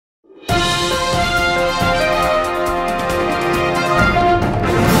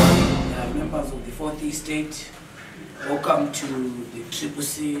4th Estate. Welcome to the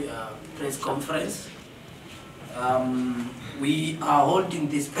CCC press conference. We are holding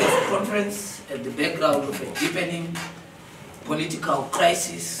this press conference at the background of a deepening political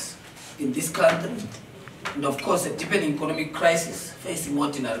crisis in this country, and of course a deepening economic crisis facing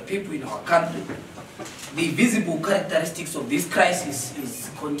ordinary people in our country. The visible characteristics of this crisis is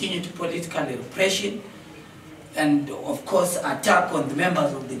continued political repression and of course attack on the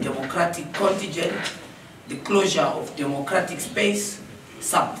members of the democratic contingent, the closure of democratic space,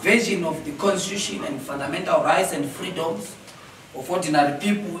 subversion of the constitution and fundamental rights and freedoms of ordinary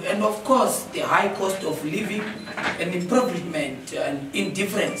people, and of course the high cost of living and impoverishment and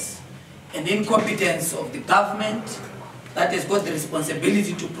indifference and incompetence of the government that has got the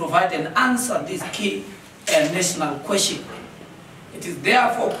responsibility to provide an answer to this key national question. It is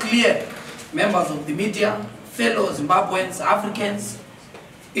therefore clear, members of the media, fellow Zimbabweans, Africans,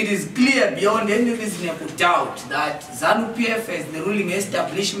 it is clear beyond any reasonable doubt that ZANU-PF as the ruling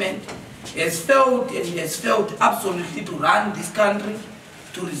establishment has failed and has failed absolutely to run this country,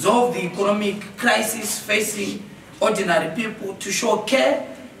 to resolve the economic crisis facing ordinary people, to show care,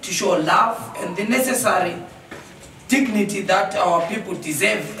 to show love and the necessary dignity that our people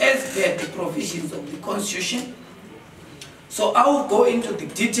deserve as per the provisions of the Constitution. So I will go into the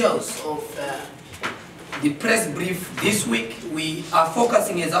details of the press brief this week. We are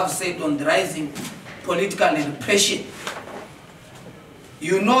focusing, as I've said, on the rising political repression.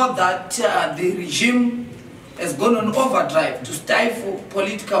 You know that the regime has gone on overdrive to stifle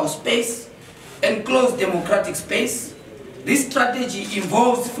political space and close democratic space. This strategy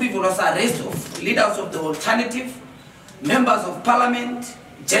involves frivolous arrest of leaders of the alternative, members of parliament,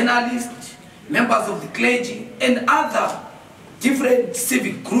 journalists, members of the clergy, and other different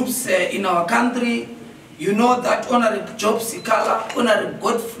civic groups in our country. You know that Honorable Job Sikala, Honorable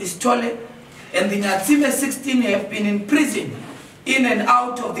Godfrey Stole, and the Nyatsime 16 have been in prison, in and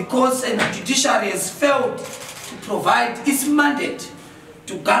out of the courts, and the judiciary has failed to provide its mandate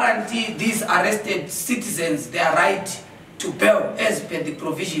to guarantee these arrested citizens their right to bail as per the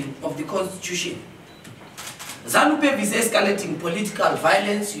provision of the Constitution. ZANU-PF is escalating political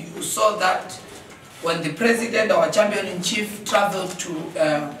violence. You saw that when the president, our champion-in-chief, traveled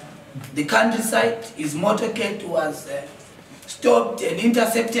to the countryside, his motorcade was stopped and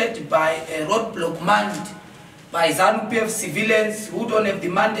intercepted by a roadblock manned by ZANU-PF civilians who don't have the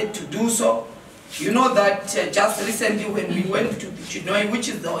mandate to do so. You know that just recently when we went to the Chinoy, which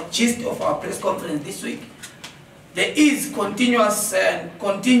is the gist of our press conference this week, there is continuous and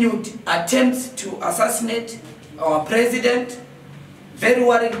continued attempts to assassinate our president, very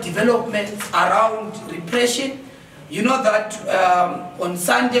worrying developments around repression. You know that on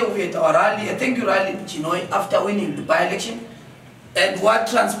Sunday we had our rally, a thank you rally in Chinoy after winning the by-election. And what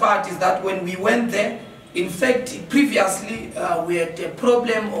transpired is that when we went there, in fact, previously we had a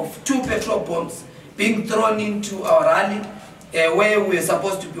problem of 2 petrol bombs being thrown into our rally where we were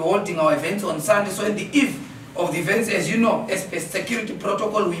supposed to be holding our events on Sunday. So in the eve of the events, as you know, as per security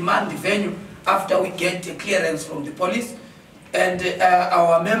protocol, we man the venue after we get a clearance from the police. And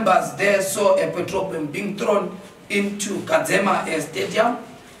our members there saw a petrol bomb being thrown into Kadzema Stadium.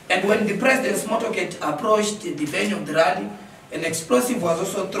 And when the president's motorcade approached the venue of the rally, an explosive was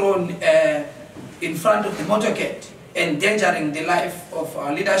also thrown in front of the motorcade, endangering the life of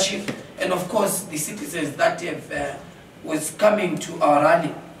our leadership and of course the citizens that have, was coming to our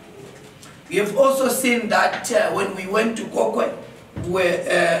rally. We have also seen that when we went to Kokwe, we were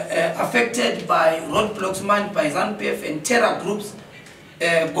affected by roadblocks manned by ZANU-PF and terror groups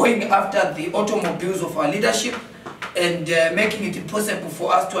going after the automobiles of our leadership and making it impossible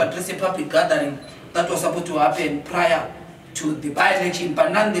for us to address a public gathering that was supposed to happen prior to the by-election.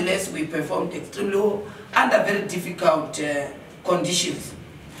 But nonetheless, we performed extremely well under very difficult conditions.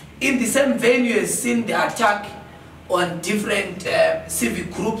 In the same vein, you have seen the attack on different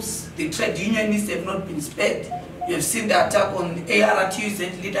civic groups. The trade unionists have not been spared. You have seen the attack on the ARTU's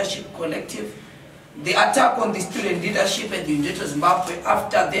Leadership Collective, the attack on the student leadership at the University of Zimbabwe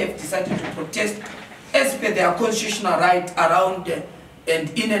after they have decided to protest as per their constitutional right around and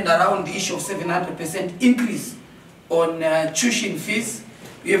in and around the issue of 700% increase on tuition fees.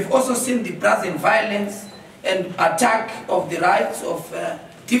 We have also seen the brazen violence and attack of the rights of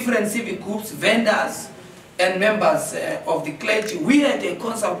different civic groups, vendors, and members of the clergy. We had a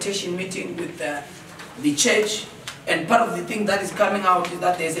consultation meeting with the church, and part of the thing that is coming out is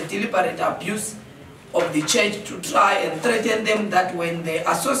that there is a deliberate abuse of the church to try and threaten them that when they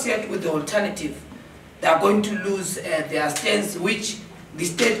associate with the alternative, they are going to lose their stance, which the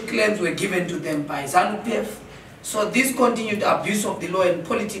state claims were given to them by ZANU-PF. So this continued abuse of the law and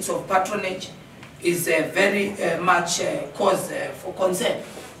politics of patronage is very much cause for concern.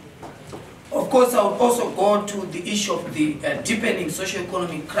 Of course, I would also go to the issue of the deepening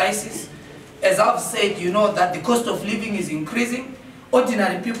socio-economic crisis. As I've said, you know that the cost of living is increasing.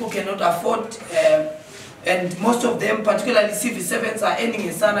 Ordinary people cannot afford, and most of them, particularly civil servants, are earning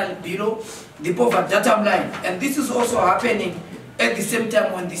a salary below the poverty datum line. And this is also happening at the same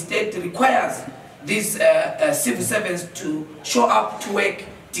time when the state requires these civil servants to show up to work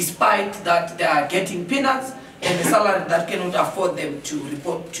despite that they are getting peanuts and a salary that cannot afford them to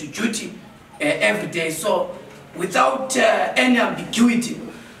report to duty every day. So without any ambiguity,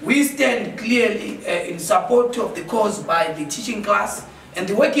 we stand clearly in support of the cause by the teaching class and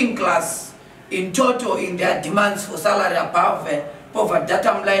the working class in total in their demands for salary above poverty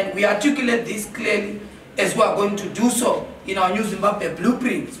datum line. We articulate this clearly as we are going to do so in our new Zimbabwe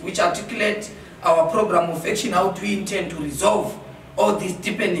blueprints, which articulate our program of action, how do we intend to resolve all these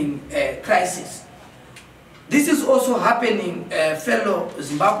deepening crises. This is also happening, fellow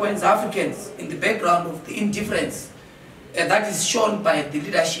Zimbabweans, Africans, in the background of the indifference that is shown by the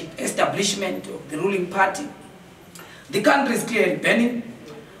leadership establishment of the ruling party. The country is clearly burning,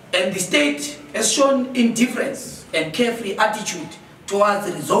 and the state has shown indifference and carefree attitude towards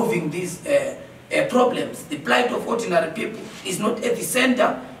resolving these problems. The plight of ordinary people is not at the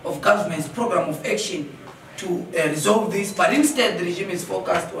center of government's program of action to resolve this, but instead the regime is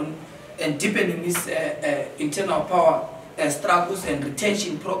focused on deepening its internal power struggles and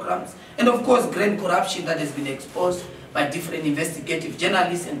retention programs, and of course grand corruption that has been exposed by different investigative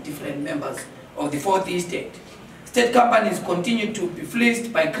journalists and different members of the Fourth Estate. State companies continue to be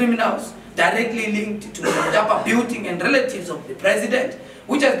fleeced by criminals directly linked to the Dapa building and relatives of the president,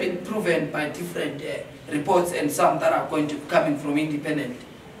 which has been proven by different reports and some that are going to be coming from independent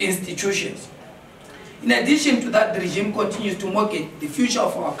institutions. In addition to that, the regime continues to mortgage the future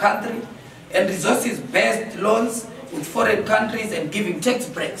of our country and resources-based loans with foreign countries and giving tax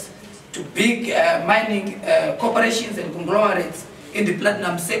breaks to big mining corporations and conglomerates in the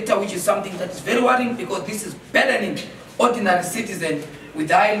platinum sector, which is something that is very worrying because this is burdening ordinary citizens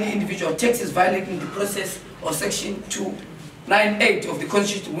with highly individual taxes, violating the process of Section 298 of the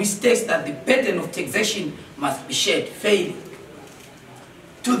Constitution, which states that the burden of taxation must be shared fairly.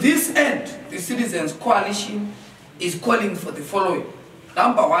 To this end, the Citizens Coalition is calling for the following.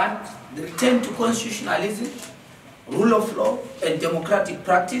 Number one, the return to constitutionalism, rule of law, and democratic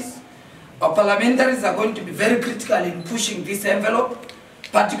practice. Our parliamentaries are going to be very critical in pushing this envelope,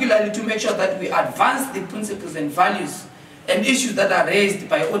 particularly to make sure that we advance the principles and values and issues that are raised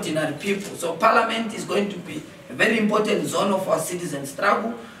by ordinary people. So Parliament is going to be a very important zone of our citizen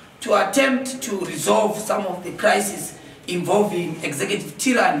struggle to attempt to resolve some of the crises involving executive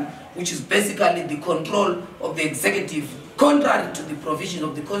tyranny, which is basically the control of the executive, contrary to the provision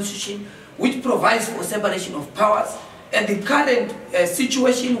of the Constitution, which provides for separation of powers. And the current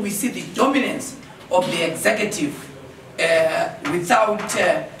situation, we see the dominance of the executive without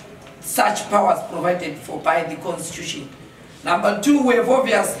such powers provided for by the Constitution. Number two, we have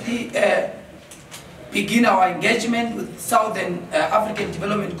obviously begin our engagement with Southern African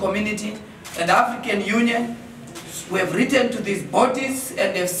Development Community and the African Union. We have written to these bodies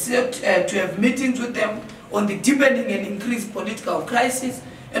and have set to have meetings with them on the deepening and increased political crisis.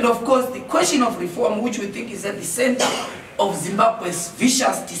 And of course, the question of reform, which we think is at the center of Zimbabwe's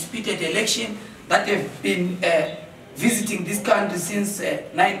vicious disputed election that have been visiting this country since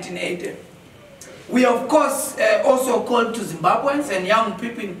 1980. We of course also call to Zimbabweans and young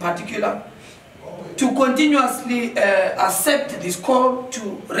people in particular to continuously accept this call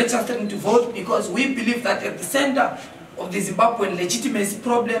to registering to vote, because we believe that at the center of the Zimbabwean legitimacy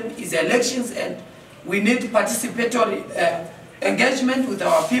problem is elections, and we need participatory engagement with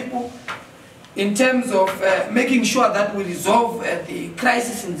our people in terms of making sure that we resolve the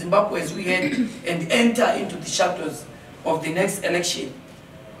crisis in Zimbabwe as we head and enter into the shadows of the next election.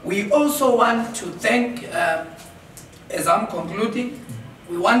 We also want to thank, as I'm concluding,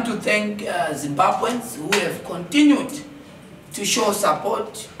 we want to thank Zimbabweans who have continued to show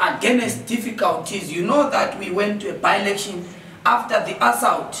support against difficulties. You know that we went to a by-election after the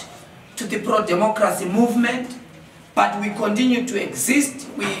assault to the pro-democracy movement, but we continue to exist.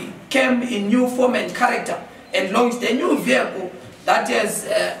 We came in new form and character and launched a new vehicle that has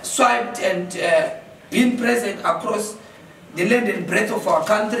swiped and been present across the length and breadth of our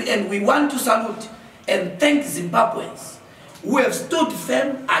country. And we want to salute and thank Zimbabweans who have stood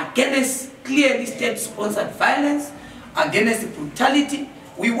firm against clearly state-sponsored violence, against brutality.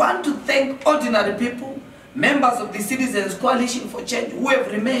 We want to thank ordinary people, members of the Citizens Coalition for Change, who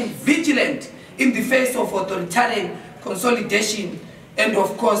have remained vigilant in the face of authoritarian consolidation and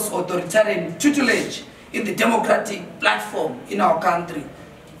of course authoritarian tutelage in the democratic platform in our country.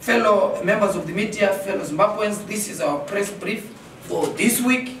 Fellow members of the media, fellow Zimbabweans, this is our press brief for this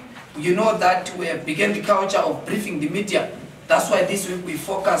week. You know that we have begun the culture of briefing the media. That's why this week we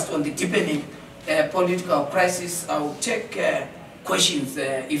focused on the deepening political crisis. I will take questions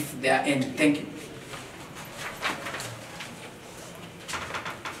if there are any. Thank you.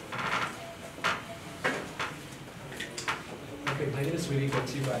 Okay, my name is Willie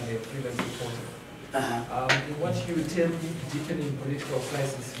Kotiba, I'm a freelance reporter. In what you term deepening political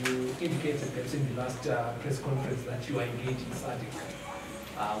crisis, you indicated perhaps in the last press conference that you are engaged in SADC.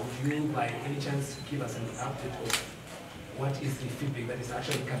 Would you, by any chance, give us an update of what is the feedback that is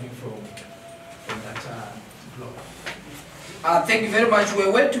actually coming from that block? Thank you very much. We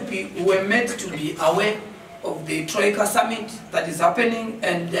were meant to be aware of the Troika Summit that is happening,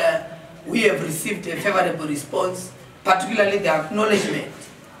 and we have received a favorable response, particularly the acknowledgement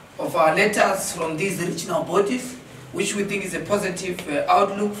of our letters from these regional bodies, which we think is a positive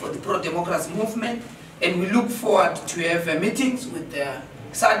outlook for the pro-democracy movement, and we look forward to have meetings with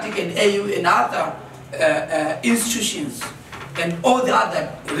SADC and AU and other institutions and all the other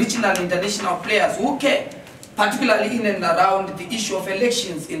regional international players who care, particularly in and around the issue of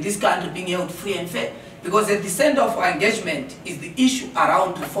elections in this country being held free and fair, because at the center of our engagement is the issue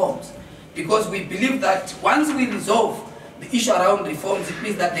around reforms, because we believe that once we resolve the issue around reforms, it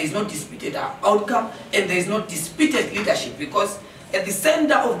means that there is no disputed outcome and there is no disputed leadership, because at the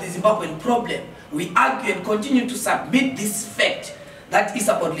center of the Zimbabwean problem, we argue and continue to submit this fact that is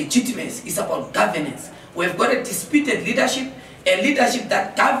about legitimacy, it's about governance. We've got a disputed leadership, a leadership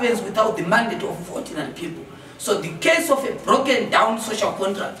that governs without the mandate of ordinary people. So the case of a broken down social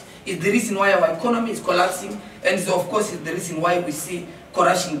contract is the reason why our economy is collapsing, and is of course is the reason why we see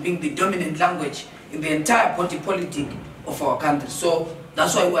corruption being the dominant language in the entire body politic of our country. So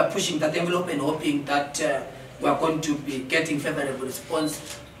that's why we are pushing that envelope and hoping that we are going to be getting favorable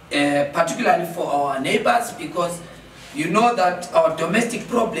response, particularly for our neighbors, because you know that our domestic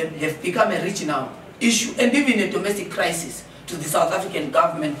problem have become a regional issue and even a domestic crisis to the South African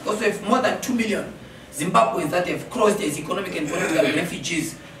government, because we have more than 2 million Zimbabweans that have crossed as economic and political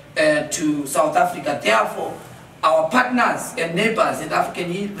refugees to South Africa. Therefore, our partners and neighbors in the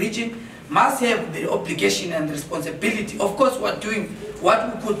African region must have the obligation and responsibility. Of course, we're doing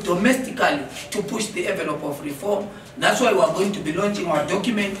what we could domestically to push the envelope of reform. That's why we're going to be launching our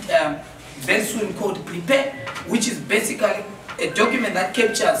document very soon called Prepare, which is basically a document that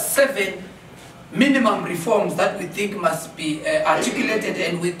captures 7 minimum reforms that we think must be articulated,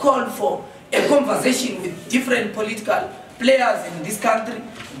 and we call for a conversation with different political players in this country,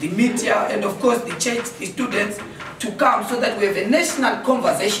 the media, and of course the church, the students, to come so that we have a national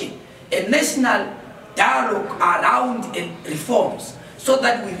conversation, a national dialogue around reforms, so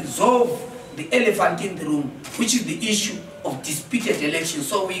that we resolve the elephant in the room, which is the issue of disputed elections.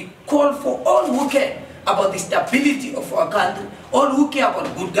 So we call for all who care about the stability of our country, all who care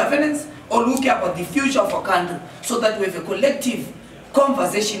about good governance, all who care about the future of our country, so that we have a collective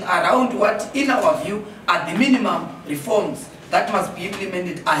conversation around what, in our view, are the minimum reforms that must be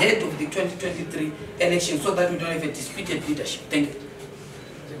implemented ahead of the 2023 election, so that we don't have a disputed leadership. Thank you.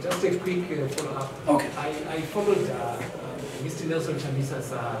 Just a quick follow-up. Okay. I followed Mr. Nelson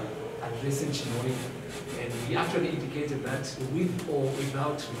Chamisa's address in Chinori, and he actually indicated that with or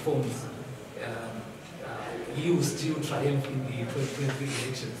without reforms, he will still triumph in the 2023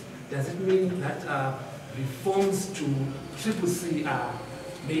 elections. Does it mean that reforms to CCC are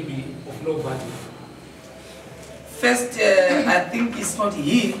maybe of no value? First, I think it's not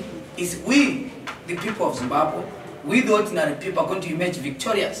he, it's we, the people of Zimbabwe. We, the ordinary people, are going to emerge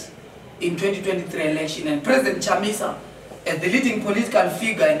victorious in 2023 election. And President Chamisa, as the leading political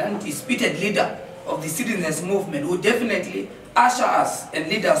figure and undisputed leader of the citizens' movement, will definitely usher us and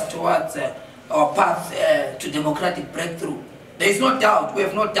lead us towards our path to democratic breakthrough. There is no doubt, we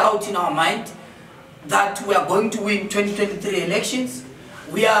have no doubt in our mind that we are going to win 2023 elections.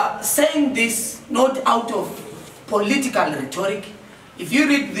 We are saying this not out of political rhetoric. If you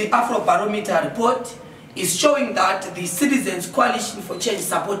read the Afrobarometer report, it's showing that the Citizens Coalition for Change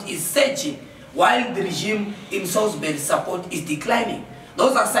support is surging, while the regime in Salisbury's support is declining.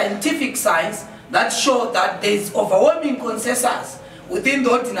 Those are scientific signs that show that there is overwhelming consensus within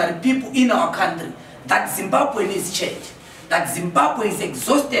the ordinary people in our country that Zimbabwe needs change, that Zimbabwe is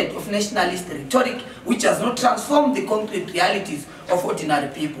exhausted of nationalist rhetoric which has not transformed the concrete realities of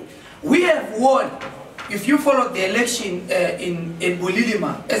ordinary people. We have won. If you follow the election in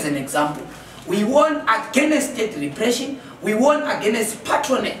Bulilima as an example, we won against state repression, we won against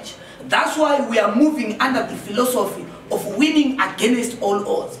patronage. That's why we are moving under the philosophy of winning against all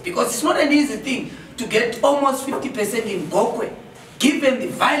odds, because it's not an easy thing to get almost 50% in Gokwe, given the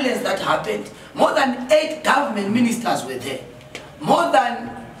violence that happened. More than 8 government ministers were there. More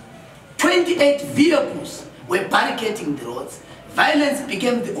than 28 vehicles were barricading the roads. Violence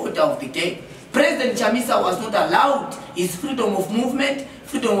became the order of the day. President Chamisa was not allowed his freedom of movement,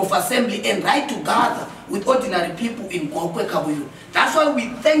 freedom of assembly, and right to gather with ordinary people in Gokwe Kabuyu. That's why we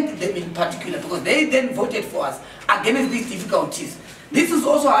thanked them in particular, because they then voted for us against these difficulties. This is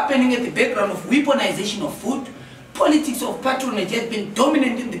also happening at the background of weaponization of food. Politics of patronage has been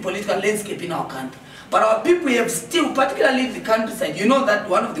dominant in the political landscape in our country. But our people have still, particularly in the countryside, you know that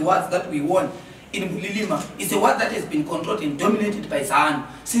one of the words that we won in Bulilima is a word that has been controlled and dominated by ZANU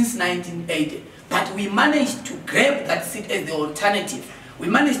since 1980. But we managed to grab that seat as the alternative. We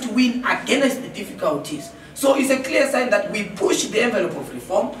managed to win against the difficulties. So it's a clear sign that we push the envelope of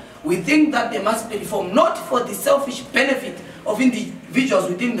reform. We think that there must be reform, not for the selfish benefit of individuals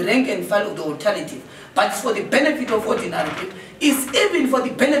within the rank and file of the alternative, but it's for the benefit of ordinary people. It's even for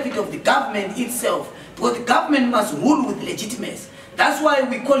the benefit of the government itself, because the government must rule with legitimacy. That's why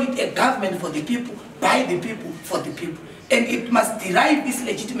we call it a government for the people, by the people, for the people. And it must derive this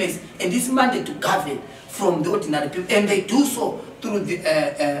legitimacy and this mandate to govern from the ordinary people. And they do so through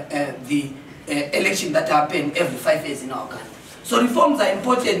the election that happen every 5 years in our country. So reforms are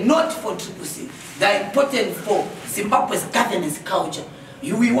important not for CCC, they are important for Zimbabwe's governance culture.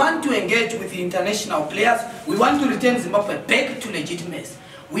 We want to engage with the international players. We want to return Zimbabwe back to legitimacy.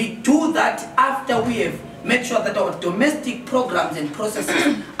 We do that after we have made sure that our domestic programs and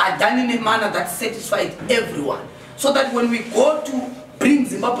processes are done in a manner that satisfies everyone. So that when we go to bring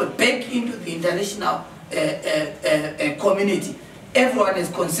Zimbabwe back into the international community, everyone has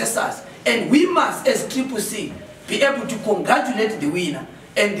consensus. And we must, as CCC, be able to congratulate the winner.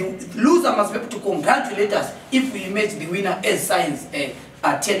 And the loser must be able to congratulate us if we emerge the winner, as science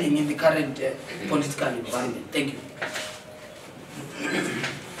are telling in the current political environment. Thank you.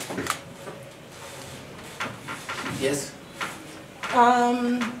 Yes.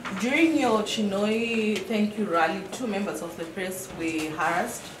 During your Chinoi thank you rally, 2 members of the press were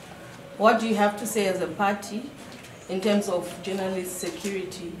harassed. What do you have to say as a party in terms of journalist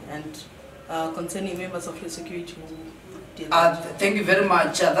security and concerning members of your security? Thank you very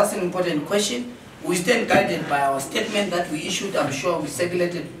much. That's an important question. We stand guided by our statement that we issued. I'm sure we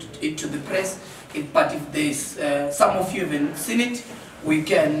circulated it to the press. But if there's some of you haven't seen it, we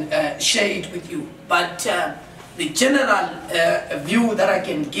can share it with you. But the general view that I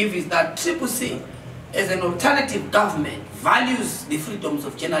can give is that CCC, as an alternative government, values the freedoms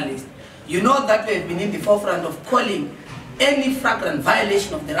of journalists. You know that we have been in the forefront of calling any flagrant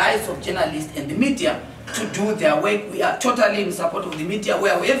violation of the rights of journalists and the media to do their work. We are totally in support of the media. We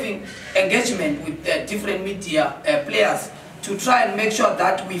are having engagement with different media players to try and make sure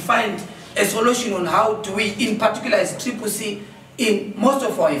that we find a solution on how do we, in particular as CCC, in most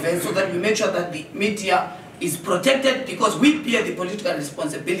of our events, so that we make sure that the media is protected, because we bear the political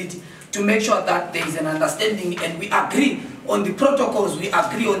responsibility to make sure that there is an understanding and we agree on the protocols, we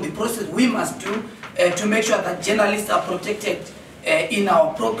agree on the process we must do to make sure that journalists are protected in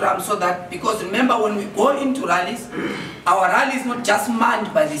our program. So that, because remember, when we go into rallies, our rally is not just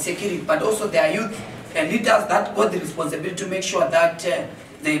manned by the security, but also there are youth leaders that got the responsibility to make sure that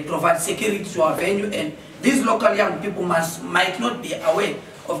they provide security to our venue, and these local young people might not be aware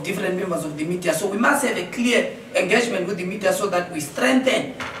of different members of the media. So we must have a clear engagement with the media so that we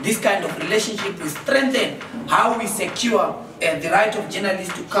strengthen this kind of relationship, we strengthen how we secure the right of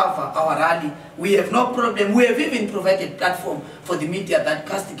journalists to cover our rally. We have no problem. We have even provided platform for the media that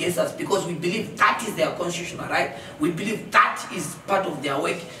cast against us, because we believe that is their constitutional right. We believe that is part of their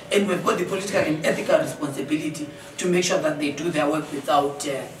work, and we've got the political and ethical responsibility to make sure that they do their work without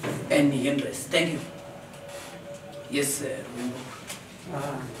any hindrance. Thank you. Yes,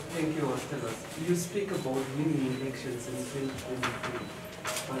 thank you, Ostallos. You speak about winning elections in 2023,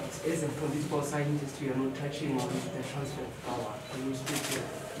 but as a political scientist, you are not touching on the transfer of power. Can you speak to that?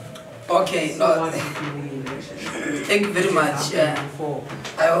 Okay. So what is winning elections? Thank you very much.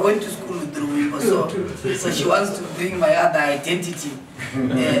 I went to school with Ruwimbo, so she wants to bring my other identity.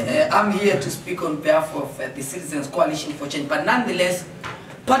 I'm here to speak on behalf of the Citizens Coalition for Change, but nonetheless,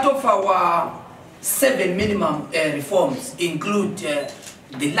 part of our 7 minimum reforms include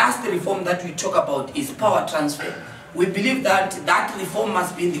the last reform that we talk about is power transfer. We believe that that reform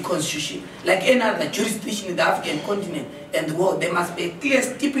must be in the constitution. Like any other jurisdiction in the African continent and the world, there must be a clear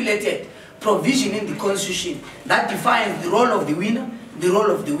stipulated provision in the constitution that defines the role of the winner, and the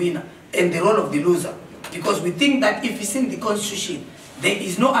role of the loser. Because we think that if it's in the constitution, there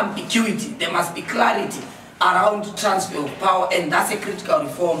is no ambiguity. There must be clarity around transfer of power, and that's a critical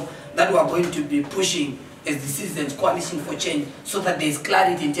reform that we are going to be pushing as the Citizens Coalition for Change, so that there is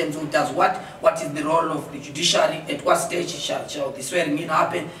clarity in terms of what is the role of the judiciary, at what stage shall the swearing in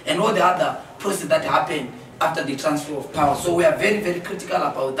happen, and all the other processes that happen after the transfer of power. So we are very, very critical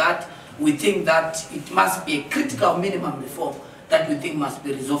about that. We think that it must be a critical minimum reform that we think must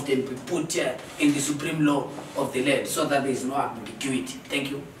be resolved and be put in the supreme law of the land, so that there is no ambiguity.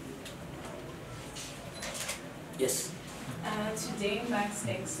 Thank you. Yes. Today marks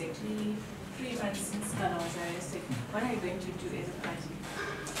exactly 3 months since Ghana was arrested. What are you going to do as a party?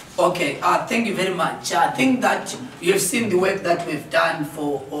 Okay, thank you very much. I think that you have seen the work that we've done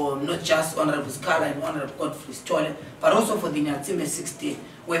for not just Honorable Scala and Honorable Godfrey Stolle, but also for the Nyatsime 16.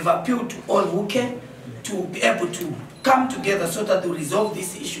 We've appealed to all who can to be able to come together so that they resolve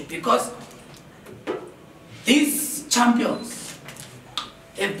this issue, because these champions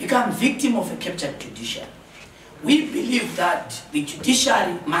have become victims of a captured judiciary. We believe that the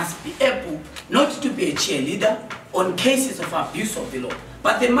judiciary must be able not to be a cheerleader on cases of abuse of the law,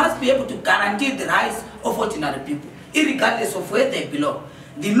 but they must be able to guarantee the rights of ordinary people, irregardless of where they belong.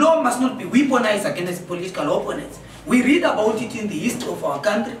 The law must not be weaponized against political opponents. We read about it in the history of our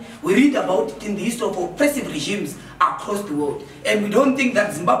country. We read about it in the history of oppressive regimes across the world. And we don't think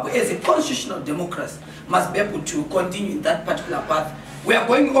that Zimbabwe, as a constitutional democracy, must be able to continue in that particular path. We are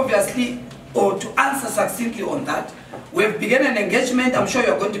going, obviously, or to answer succinctly on that, we have begun an engagement. I'm sure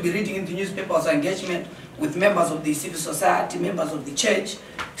you're going to be reading in the newspapers, engagement with members of the civil society, members of the church,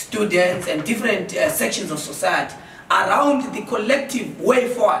 students, and different sections of society around the collective way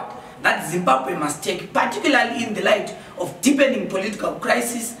forward that Zimbabwe must take, particularly in the light of deepening political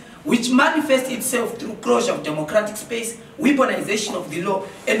crisis, which manifests itself through closure of democratic space, weaponization of the law,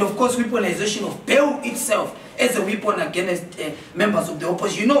 and of course weaponization of bail itself as a weapon against members of the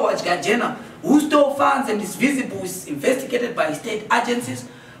opposition. You know what, Gajena, who stole funds and is visible, is investigated by state agencies,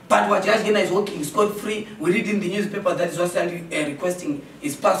 but Wajajena is working scot-free. We read in the newspaper that is also requesting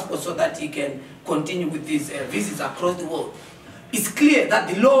his passport so that he can continue with his visits across the world. It's clear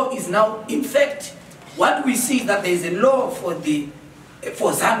that the law is now, in fact, what we see is that there is a law for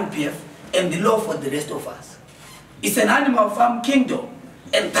ZANU-PF and the law for the rest of us. It's an animal farm kingdom,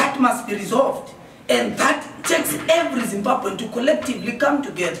 and that must be resolved. And that takes every Zimbabwean to collectively come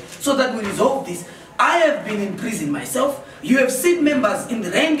together so that we resolve this. I have been in prison myself. You have seen members in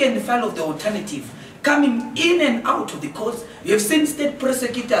the rank and file of the alternative coming in and out of the courts. You have seen state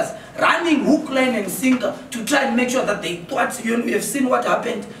prosecutors running hook, line, and sinker to try and make sure that they thought. You have seen what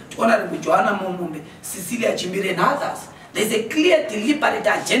happened to Honorable Joanna Momumbe, Cecilia Chimire, and others. There's a clear, deliberate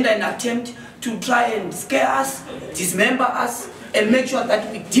agenda and attempt to try and scare us, dismember us, and make sure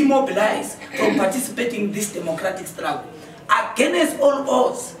that we demobilize from participating in this democratic struggle. Against all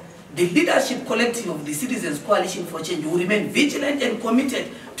odds, the leadership collective of the Citizens Coalition for Change will remain vigilant and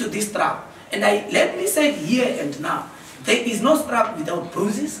committed to this struggle. And let me say it here and now, there is no struggle without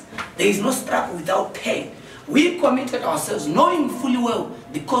bruises, there is no struggle without pain. We committed ourselves knowing fully well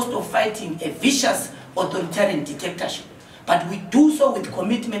the cost of fighting a vicious authoritarian dictatorship. But we do so with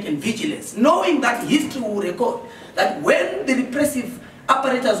commitment and vigilance, knowing that history will record that when the repressive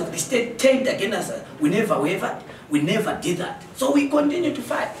apparatus of the state turned against us, we never wavered, we never did that. So we continue to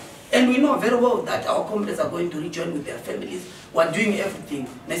fight. And we know very well that our comrades are going to rejoin with their families. We're doing everything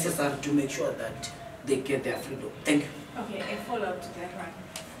necessary to make sure that they get their freedom. Thank you. Okay, a follow-up to that one.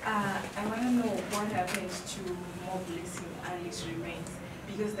 I want to know what happens to more blessing Ali's remains,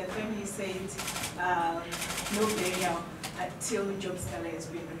 because the family says no burial until Job Scala has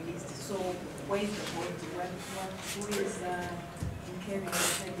been released. So where is the body? Who is carrying the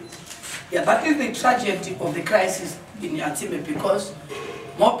service? Yeah, that is the tragedy of the crisis in Nyatsime, because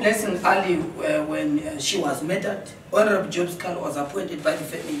More Blessing Ali, when she was murdered, Honorable Job Scala was appointed by the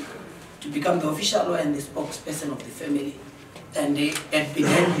family to become the official lawyer and the spokesperson of the family. And they had been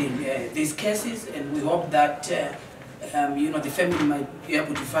handling these cases, and we hope that the family might be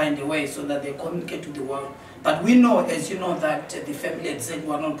able to find a way so that they communicate to the world. But we know, as you know, that the family had said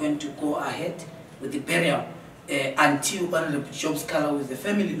we are not going to go ahead with the burial until Honorable Job Scala, who is the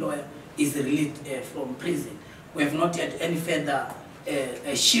family lawyer, is released from prison. We have not had any further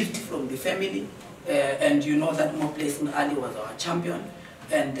shift from the family, and you know that More Blessing Ali was our champion,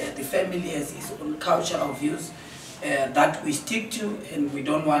 and the family has its own cultural views that we stick to, and we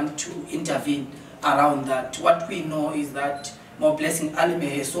don't want to intervene around that. What we know is that More Blessing Ali,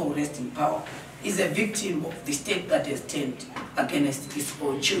 may her soul rest in power, is a victim of the state that has turned against its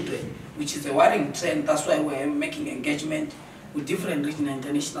own children, which is a worrying trend. That's why we're making engagement with different regional and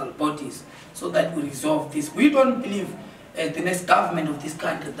international bodies so that we resolve this. We don't believe the next government of this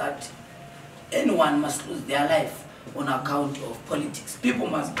country that anyone must lose their life on account of politics. People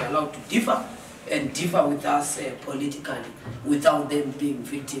must be allowed to differ and differ with us politically without them being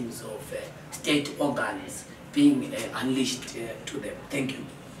victims of state organs being unleashed to them. Thank you.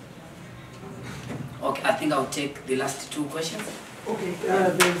 Okay, I think I'll take the last two questions. Okay,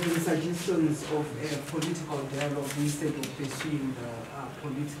 there's been suggestions of political dialogue instead of pursuing the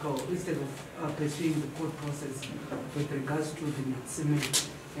court process with regards to the Matsimi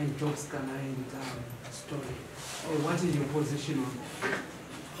and Jobs Gala story. What is your position on that?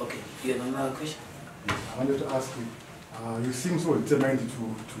 Okay, you have another question? Yes, I wanted to ask you, you seem so determined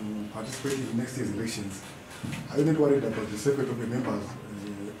to participate in next year's elections. Are you not worried about the circuit of your members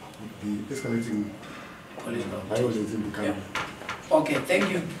would be escalating violence in the country? Yeah. Okay,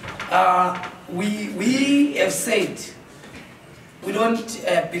 thank you. We have said we don't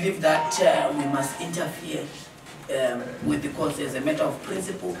believe that we must interfere with the courts as a matter of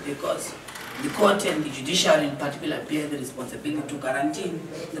principle, because the court and the judiciary in particular bear the responsibility to guarantee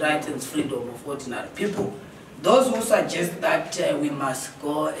the rights and freedom of ordinary people. Those who suggest that we must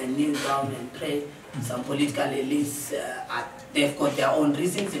go and kneel down and pray, some political elites, they've got their own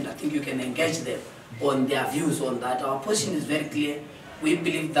reasons, and I think you can engage them on their views on that. Our position is very clear. We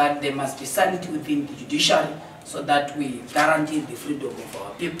believe that there must be sanity within the judiciary so that we guarantee the freedom of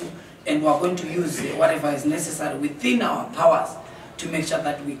our people, and we are going to use whatever is necessary within our powers to make sure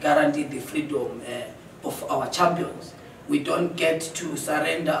that we guarantee the freedom of our champions. We don't get to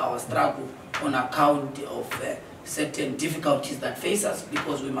surrender our struggle on account of certain difficulties that face us,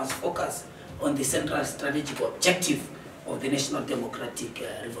 because we must focus on the central strategic objective of the National Democratic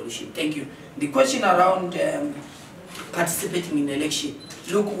Revolution. Thank you. The question around participating in election.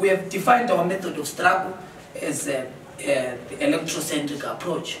 Look, we have defined our method of struggle as the electrocentric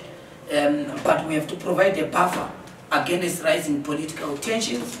approach, but we have to provide a buffer against rising political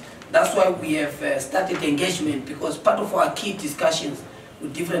tensions. That's why we have started engagement, because part of our key discussions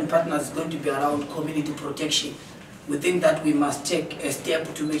with different partners is going to be around community protection. We think that we must take a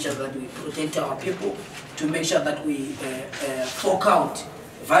step to make sure that we protect our people, to make sure that we fork out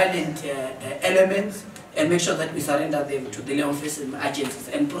violent elements, and make sure that we surrender them to the law enforcement agencies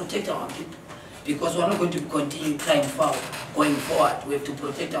and protect our people. Because we're not going to continue crime foul going forward. We have to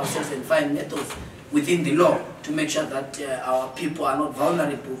protect ourselves and find methods within the law to make sure that our people are not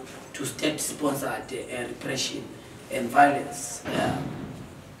vulnerable to state-sponsored repression and violence.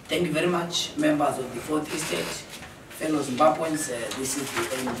 Thank you very much, members of the Fourth Estate, fellow Zimbabweans. This is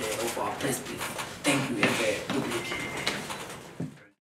the end of our press brief. Thank you.